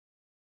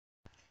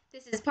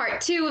This is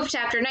part 2 of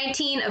chapter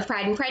 19 of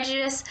Pride and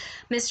Prejudice.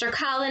 Mr.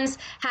 Collins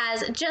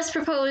has just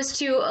proposed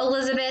to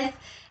Elizabeth,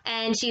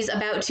 and she's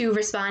about to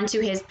respond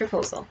to his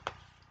proposal.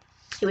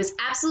 It was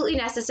absolutely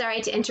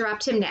necessary to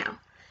interrupt him now.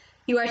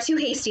 "You are too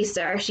hasty,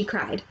 sir," she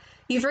cried.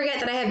 "You forget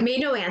that I have made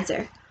no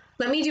answer.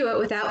 Let me do it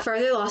without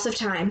further loss of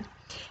time.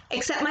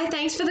 Accept my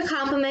thanks for the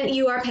compliment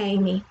you are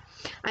paying me.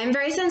 I am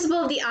very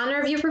sensible of the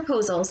honor of your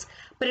proposals,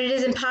 but it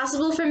is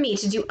impossible for me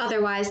to do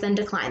otherwise than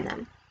decline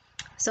them."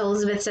 So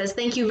Elizabeth says,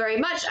 "Thank you very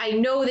much. I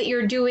know that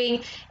you're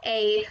doing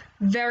a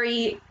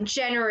very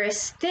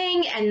generous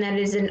thing, and that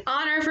is an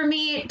honor for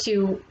me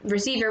to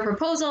receive your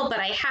proposal, but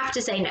I have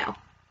to say no."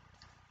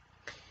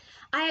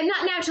 "I am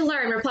not now to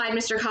learn," replied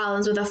Mr.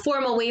 Collins with a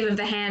formal wave of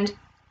the hand,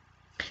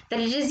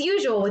 "that it is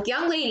usual with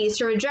young ladies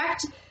to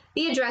reject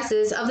the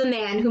addresses of the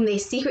man whom they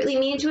secretly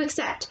mean to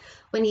accept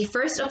when he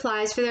first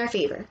applies for their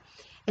favor,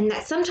 and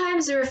that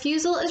sometimes the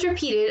refusal is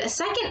repeated a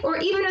second or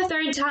even a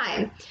third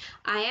time.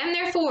 I am,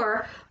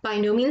 therefore, by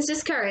no means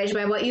discouraged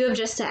by what you have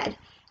just said,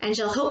 and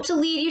shall hope to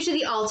lead you to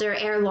the altar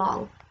ere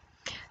long."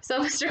 So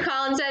Mr.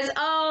 Collins says,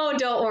 "Oh,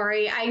 don't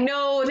worry. I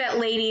know that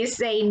ladies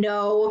say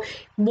no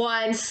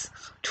once,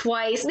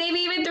 twice,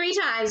 maybe even 3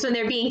 times when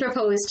they're being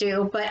proposed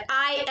to, but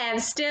I am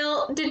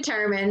still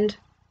determined."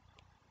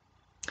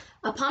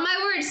 "Upon my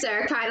word,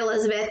 sir," cried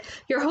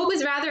Elizabeth, "your hope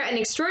is rather an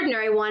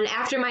extraordinary one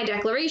after my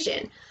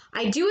declaration.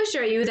 I do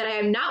assure you that I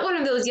am not one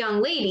of those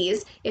young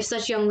ladies, if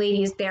such young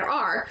ladies there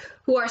are,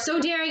 who are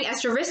so daring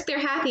as to risk their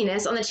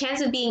happiness on the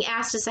chance of being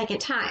asked a second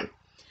time.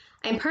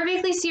 I am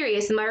perfectly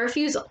serious in my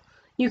refusal.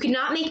 You could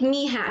not make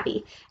me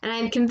happy, and I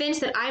am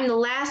convinced that I am the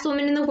last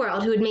woman in the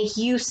world who would make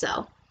you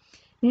so.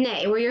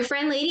 Nay, were your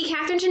friend Lady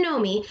Catherine to know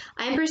me,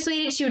 I am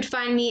persuaded she would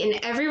find me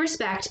in every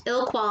respect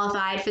ill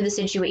qualified for the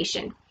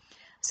situation."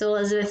 So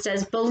Elizabeth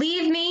says,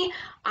 "Believe me,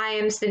 I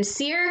am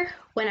sincere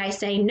when I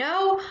say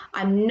no.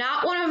 I'm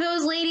not one of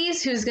those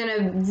ladies who's going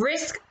to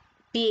risk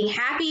being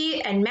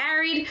happy and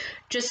married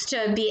just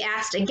to be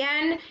asked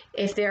again,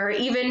 if there are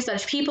even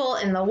such people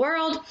in the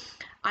world.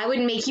 I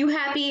wouldn't make you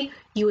happy.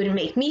 You wouldn't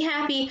make me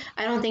happy.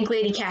 I don't think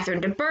Lady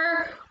Catherine de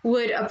Bourgh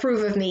would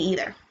approve of me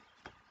either."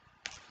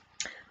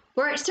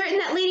 "Were it certain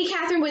that Lady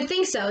Catherine would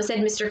think so," said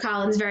Mr.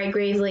 Collins very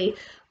gravely,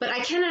 "but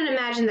I cannot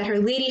imagine that her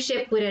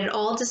ladyship would at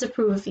all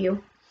disapprove of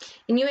you.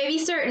 And you may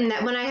be certain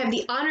that when I have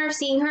the honor of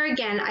seeing her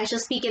again, I shall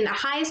speak in the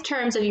highest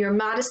terms of your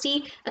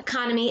modesty,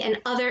 economy, and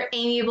other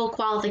amiable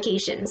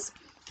qualifications."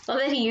 Well,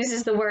 that he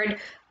uses the word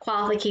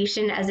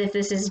qualification as if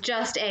this is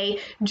just a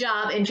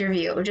job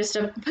interview, just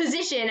a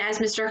position as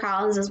Mr.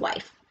 Collins'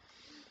 wife.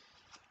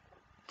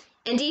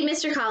 "Indeed,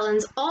 Mr.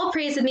 Collins, all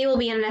praise of me will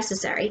be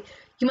unnecessary.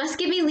 You must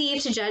give me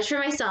leave to judge for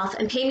myself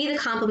and pay me the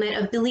compliment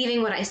of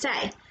believing what I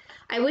say.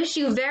 I wish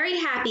you very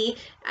happy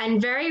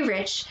and very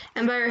rich,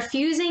 and by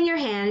refusing your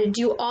hand,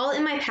 do all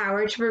in my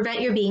power to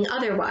prevent your being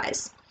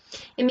otherwise.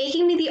 In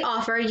making me the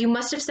offer, you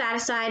must have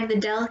satisfied the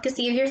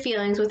delicacy of your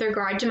feelings with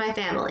regard to my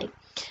family,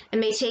 and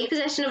may take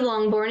possession of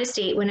Longbourn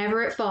estate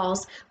whenever it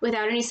falls,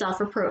 without any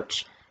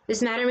self-reproach.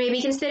 This matter may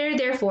be considered,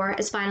 therefore,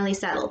 as finally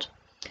settled."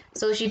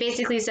 So she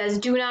basically says,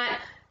 do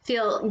not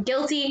feel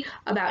guilty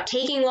about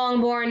taking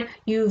Longbourn.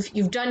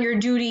 You've done your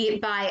duty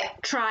by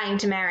trying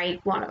to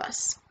marry one of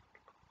us.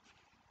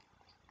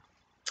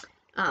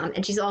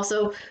 And she's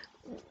also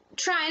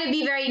trying to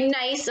be very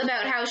nice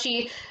about how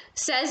she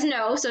says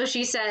no. So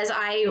she says,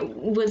 "I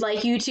would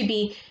like you to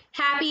be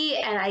happy,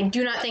 and I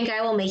do not think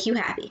I will make you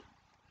happy."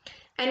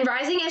 And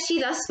rising as she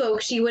thus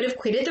spoke, she would have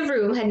quitted the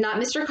room had not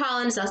Mr.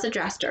 Collins thus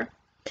addressed her.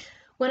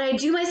 "When I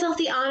do myself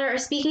the honor of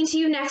speaking to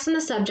you next on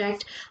the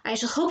subject, I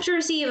shall hope to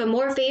receive a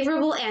more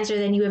favorable answer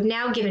than you have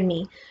now given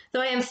me,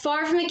 though I am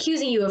far from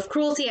accusing you of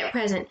cruelty at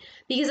present,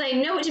 because I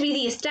know it to be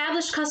the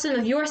established custom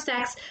of your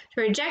sex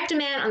to reject a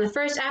man on the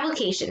first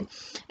application,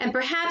 and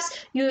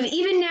perhaps you have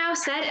even now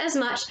said as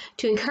much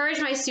to encourage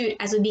my suit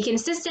as would be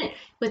consistent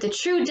with the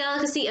true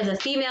delicacy of the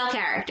female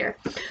character."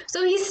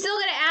 So he's still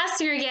going to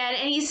ask her again,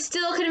 and he's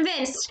still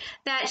convinced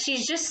that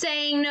she's just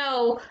saying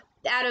no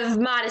out of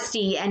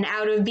modesty and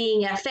out of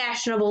being a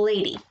fashionable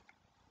lady.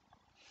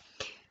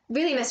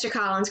 "Really, Mr.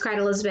 Collins," cried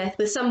Elizabeth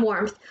with some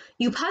warmth,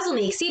 "you puzzle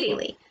me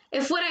exceedingly.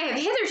 If what I have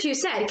hitherto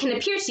said can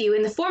appear to you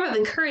in the form of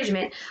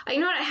encouragement, I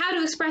know not how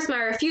to express my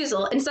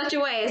refusal in such a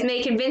way as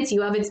may convince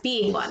you of its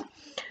being one."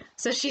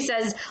 So she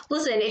says,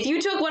 "Listen, if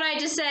you took what I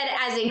just said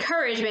as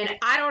encouragement,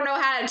 I don't know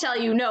how to tell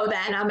you no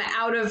then. I'm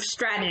out of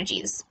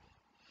strategies."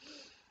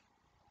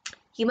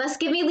 "You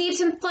must give me leave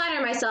to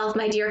flatter myself,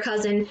 my dear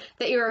cousin,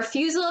 that your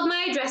refusal of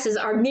my addresses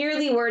are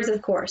merely words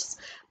of course.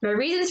 My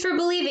reasons for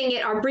believing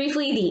it are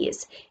briefly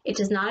these. It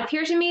does not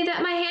appear to me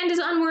that my hand is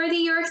unworthy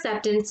your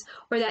acceptance,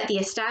 or that the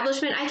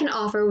establishment I can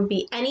offer would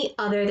be any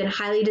other than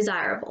highly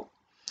desirable.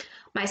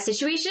 My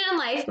situation in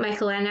life, my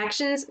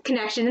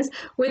connections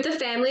with the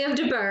family of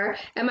de Bourgh,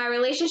 and my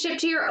relationship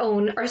to your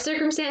own are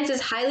circumstances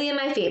highly in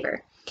my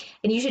favor,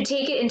 and you should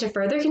take it into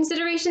further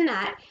consideration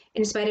that,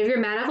 in spite of your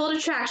manifold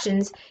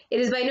attractions, it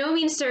is by no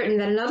means certain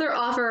that another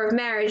offer of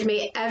marriage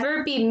may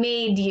ever be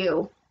made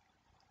you.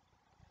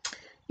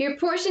 Your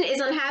portion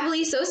is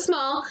unhappily so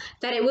small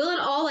that it will in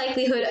all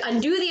likelihood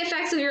undo the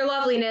effects of your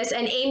loveliness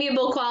and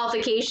amiable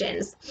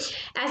qualifications.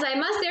 As I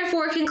must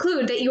therefore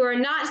conclude that you are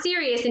not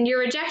serious in your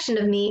rejection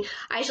of me,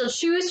 I shall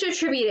choose to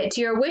attribute it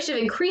to your wish of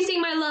increasing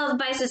my love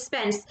by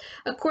suspense,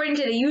 according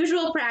to the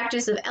usual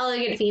practice of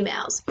elegant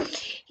females.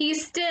 He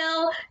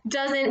still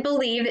doesn't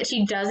believe that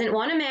she doesn't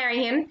want to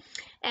marry him,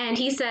 and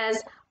he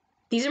says,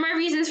 these are my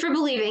reasons for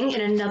believing,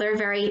 in another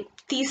very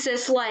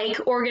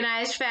thesis-like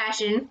organized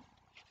fashion,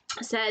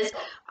 says,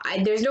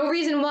 there's no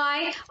reason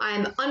why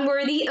I'm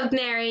unworthy of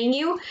marrying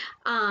you,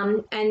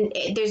 and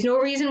there's no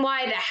reason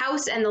why the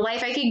house and the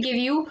life I could give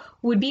you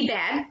would be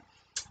bad.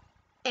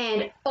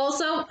 And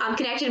also, I'm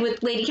connected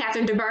with Lady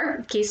Catherine de Bourgh,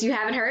 in case you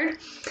haven't heard.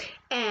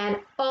 And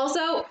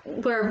also,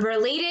 we're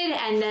related,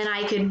 and then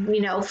I could,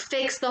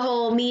 fix the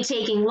whole me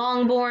taking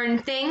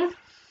Longbourn thing.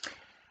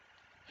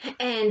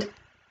 And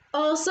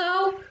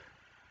also,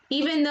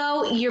 even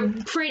though you're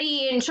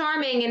pretty and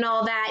charming and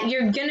all that,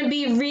 you're gonna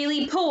be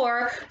really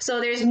poor,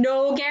 so there's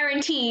no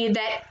guarantee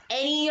that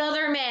any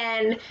other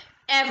man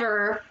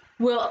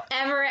will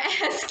ever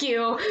ask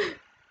you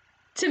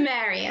to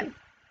marry him.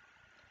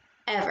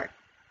 Ever.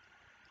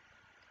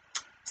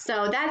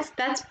 So that's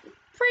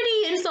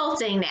pretty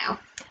insulting now,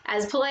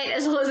 as polite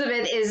as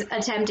Elizabeth is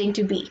attempting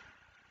to be.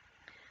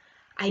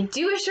 I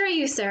do assure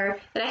you, sir,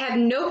 that I have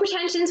no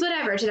pretensions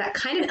whatever to that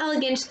kind of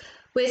elegance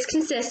which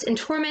consists in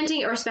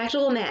tormenting a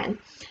respectable man.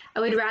 I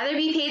would rather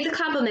be paid the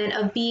compliment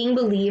of being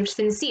believed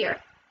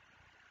sincere.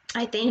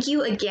 I thank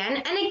you again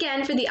and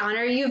again for the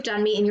honor you have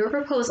done me in your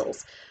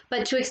proposals,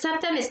 but to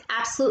accept them is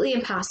absolutely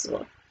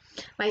impossible.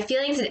 My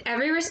feelings in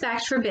every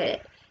respect forbid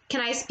it.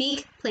 Can I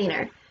speak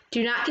plainer?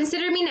 Do not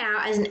consider me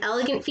now as an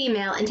elegant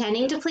female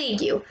intending to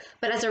plague you,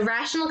 but as a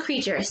rational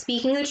creature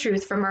speaking the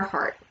truth from her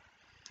heart.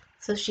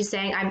 So she's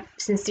saying, I'm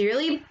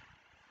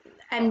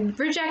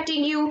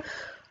rejecting you.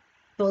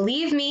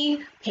 Believe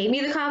me, pay me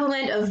the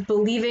compliment of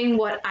believing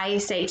what I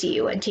say to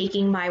you and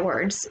taking my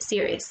words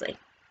seriously.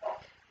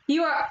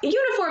 You are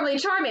uniformly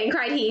charming,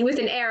 cried he, with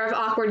an air of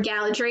awkward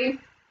gallantry.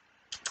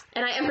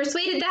 And I am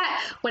persuaded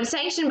that, when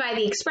sanctioned by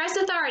the express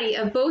authority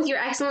of both your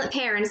excellent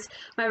parents,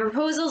 my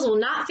proposals will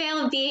not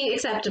fail of being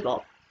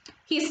acceptable.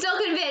 He's still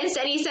convinced,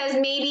 and he says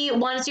maybe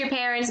once your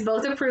parents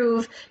both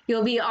approve,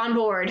 you'll be on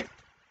board.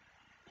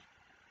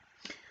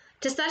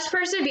 To such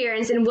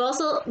perseverance in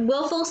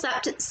willful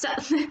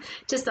self-deception,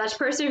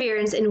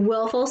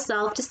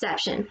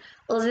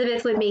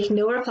 Elizabeth would make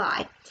no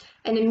reply,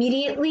 and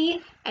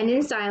immediately and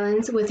in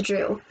silence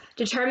withdrew,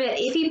 determined that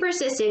if he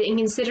persisted in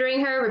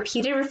considering her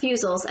repeated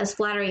refusals as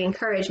flattering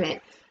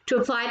encouragement, to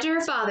apply to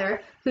her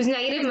father, whose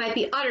negative might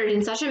be uttered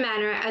in such a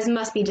manner as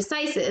must be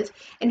decisive,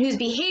 and whose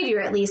behavior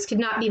at least could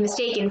not be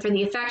mistaken for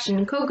the affection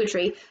and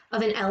coquetry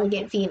of an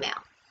elegant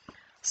female.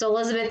 So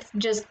Elizabeth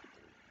just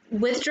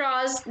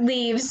withdraws,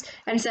 leaves,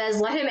 and says,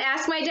 let him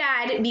ask my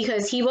dad,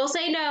 because he will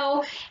say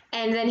no,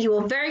 and then he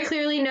will very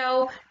clearly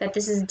know that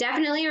this is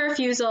definitely a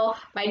refusal.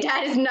 My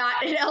dad is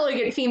not an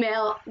elegant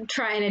female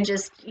trying to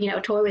just,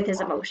 toy with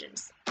his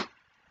emotions.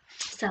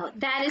 So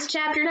that is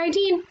chapter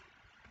 19.